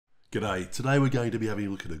G'day, today we're going to be having a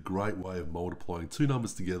look at a great way of multiplying two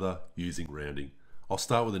numbers together using rounding. I'll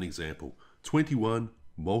start with an example. 21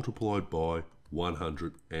 multiplied by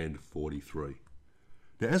 143.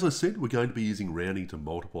 Now as I said, we're going to be using rounding to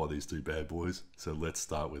multiply these two bad boys, so let's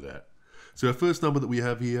start with that. So our first number that we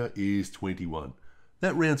have here is 21.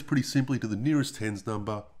 That rounds pretty simply to the nearest tens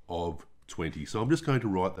number of 20, so I'm just going to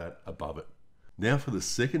write that above it. Now for the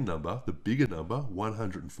second number, the bigger number,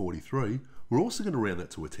 143, we're also going to round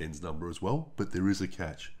that to a tens number as well, but there is a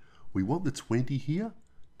catch. We want the 20 here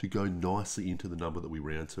to go nicely into the number that we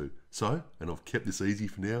round to. So, and I've kept this easy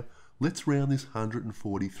for now, let's round this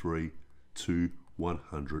 143 to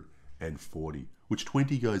 140, which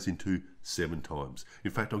 20 goes into 7 times.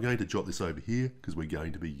 In fact, I'm going to jot this over here because we're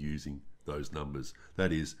going to be using those numbers.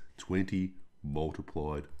 That is 20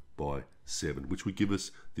 multiplied by 7, which would give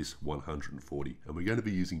us this 140. And we're going to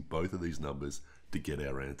be using both of these numbers to get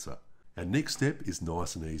our answer. Our next step is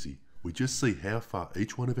nice and easy. We just see how far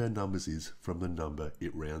each one of our numbers is from the number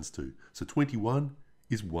it rounds to. So 21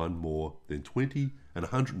 is 1 more than 20, and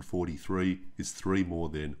 143 is 3 more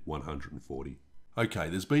than 140. Okay,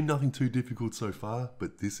 there's been nothing too difficult so far,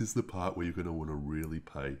 but this is the part where you're going to want to really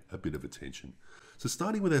pay a bit of attention. So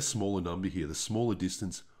starting with our smaller number here, the smaller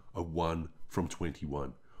distance of 1 from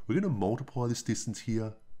 21. We're going to multiply this distance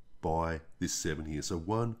here by this 7 here. So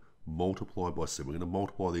 1 multiplied by 7. We're going to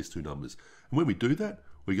multiply these two numbers. And when we do that,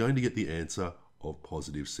 we're going to get the answer of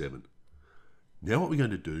positive 7. Now what we're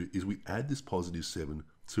going to do is we add this positive 7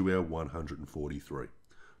 to our 143.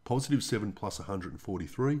 Positive 7 plus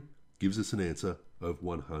 143 gives us an answer of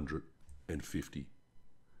 150.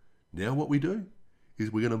 Now what we do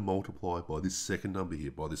is we're going to multiply by this second number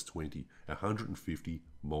here, by this 20. 150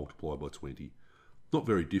 multiplied by 20. Not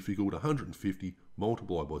very difficult. 150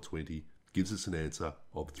 multiplied by 20 gives us an answer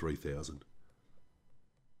of 3,000.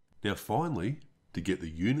 Now finally, to get the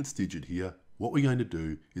units digit here, what we're going to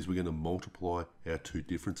do is we're going to multiply our two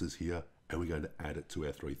differences here and we're going to add it to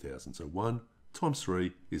our 3,000. So 1 times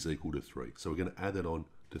 3 is equal to 3. So we're going to add that on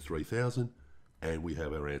to 3,000 and we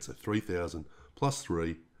have our answer. 3,000 plus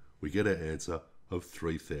 3, we get our answer of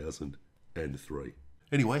 3,003.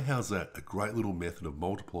 Anyway, how's that? A great little method of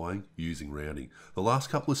multiplying using rounding. The last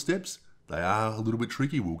couple of steps, they are a little bit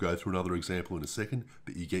tricky. We'll go through another example in a second,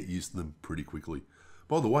 but you get used to them pretty quickly.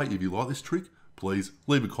 By the way, if you like this trick, please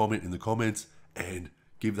leave a comment in the comments and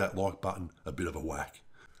give that like button a bit of a whack.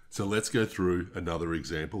 So let's go through another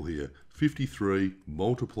example here. 53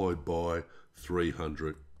 multiplied by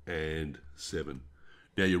 307.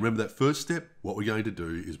 Now you remember that first step? What we're going to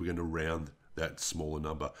do is we're going to round that smaller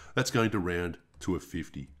number. That's going to round to a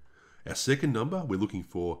 50. Our second number, we're looking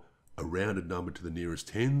for a rounded number to the nearest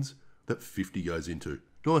tens that 50 goes into.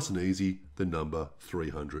 Nice and easy, the number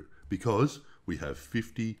 300, because we have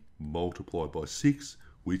 50 multiplied by 6,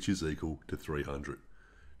 which is equal to 300.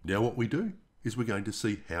 Now what we do is we're going to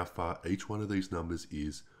see how far each one of these numbers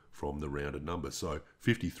is from the rounded number. So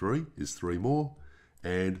 53 is 3 more,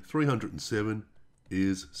 and 307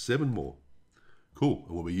 is 7 more. Cool,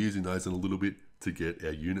 and we'll be using those in a little bit to get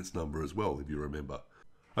our units number as well, if you remember.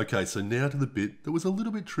 Okay, so now to the bit that was a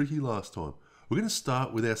little bit tricky last time. We're going to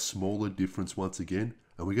start with our smaller difference once again,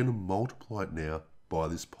 and we're going to multiply it now by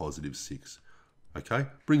this positive 6. Okay,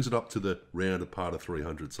 brings it up to the rounded part of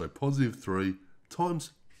 300. So positive 3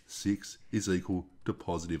 times 6 is equal to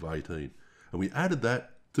positive 18. And we added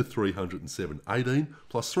that to 307. 18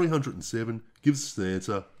 plus 307 gives us the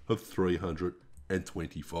answer of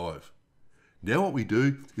 325. Now what we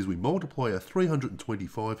do is we multiply our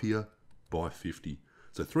 325 here by 50.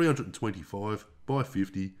 So 325 by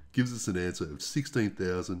 50 gives us an answer of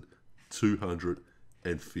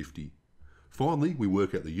 16,250. Finally, we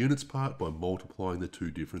work out the units part by multiplying the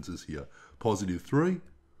two differences here. Positive 3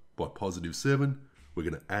 by positive 7, we're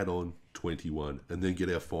going to add on 21 and then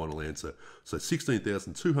get our final answer. So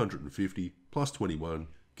 16,250 plus 21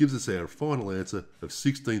 gives us our final answer of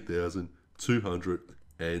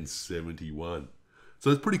 16,271. So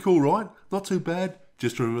it's pretty cool, right? Not too bad.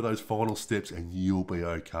 Just remember those final steps and you'll be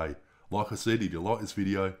okay. Like I said, if you like this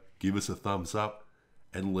video, give us a thumbs up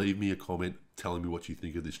and leave me a comment telling me what you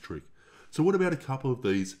think of this trick. So what about a couple of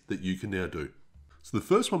these that you can now do? So the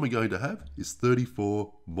first one we're going to have is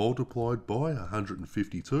 34 multiplied by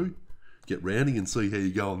 152. Get rounding and see how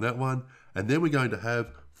you go on that one. And then we're going to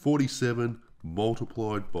have 47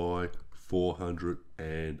 multiplied by 408,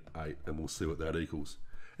 and we'll see what that equals.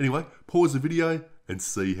 Anyway, pause the video and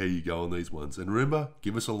see how you go on these ones. And remember,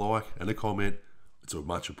 give us a like and a comment. It's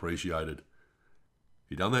much appreciated.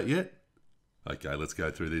 You done that yet? Okay, let's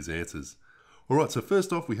go through these answers. Alright, so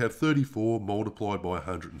first off we have 34 multiplied by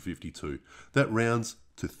 152. That rounds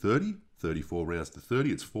to 30, 34 rounds to 30,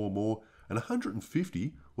 it's 4 more, and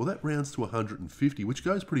 150, well that rounds to 150, which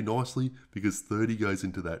goes pretty nicely because 30 goes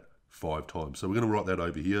into that 5 times. So we're going to write that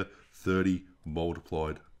over here, 30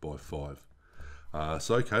 multiplied by 5.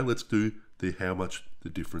 So okay, let's do how much the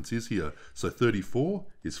difference is here. So 34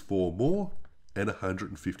 is 4 more, and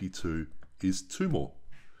 152 is 2 more.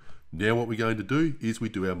 Now what we're going to do is we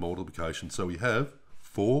do our multiplication. So we have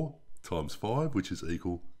 4 times 5, which is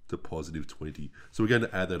equal to positive 20. So we're going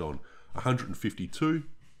to add that on. 152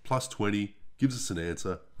 plus 20 gives us an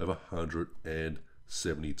answer of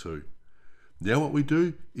 172. Now what we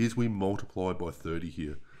do is we multiply by 30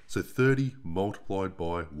 here. So 30 multiplied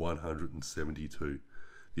by 172.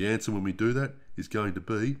 The answer when we do that is going to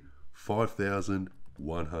be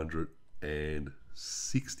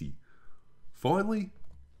 5,160. Finally,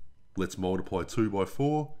 let's multiply 2 by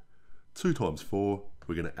 4. 2 times 4,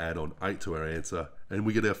 we're going to add on 8 to our answer, and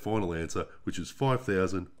we get our final answer, which is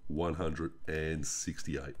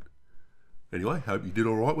 5,168. Anyway, hope you did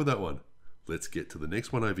all right with that one. Let's get to the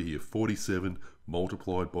next one over here, 47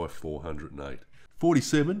 multiplied by 408.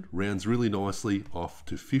 47 rounds really nicely off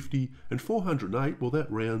to 50, and 408, well that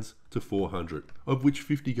rounds to 400, of which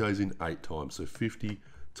 50 goes in 8 times, so 50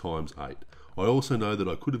 times 8. I also know that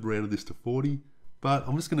I could have rounded this to 40, but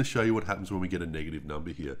I'm just going to show you what happens when we get a negative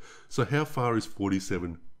number here. So how far is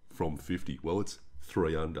 47 from 50? Well, it's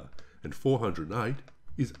 3 under, and 408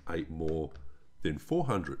 is 8 more than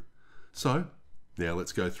 400. So now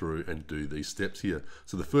let's go through and do these steps here.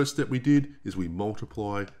 So the first step we did is we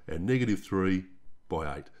multiply our negative 3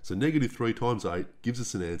 by 8. So negative 3 times 8 gives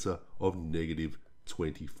us an answer of negative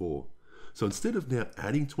 24. So instead of now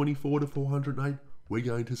adding 24 to 408, we're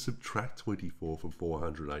going to subtract 24 from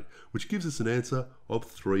 408, which gives us an answer of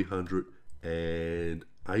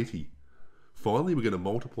 380. Finally, we're going to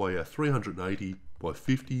multiply our 380 by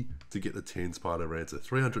 50 to get the tens part of our answer.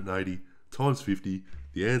 380 times 50,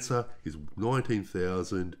 the answer is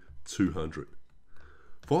 19,200.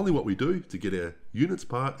 Finally, what we do to get our units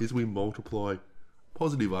part is we multiply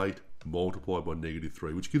positive 8 multiplied by negative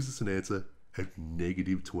 3, which gives us an answer of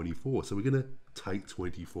negative 24. So we're going to take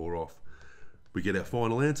 24 off. We get our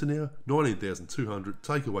final answer now, 19,200,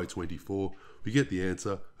 take away 24, we get the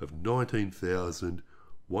answer of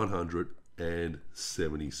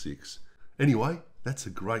 19,176. Anyway, that's a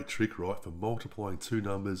great trick, right, for multiplying two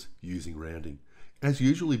numbers using rounding. As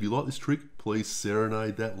usual, if you like this trick, please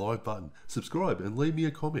serenade that like button, subscribe and leave me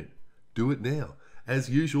a comment. Do it now. As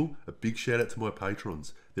usual, a big shout out to my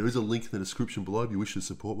patrons. There is a link in the description below if you wish to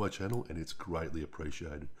support my channel, and it's greatly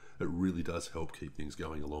appreciated. It really does help keep things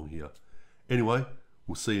going along here. Anyway,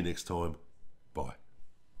 we'll see you next time.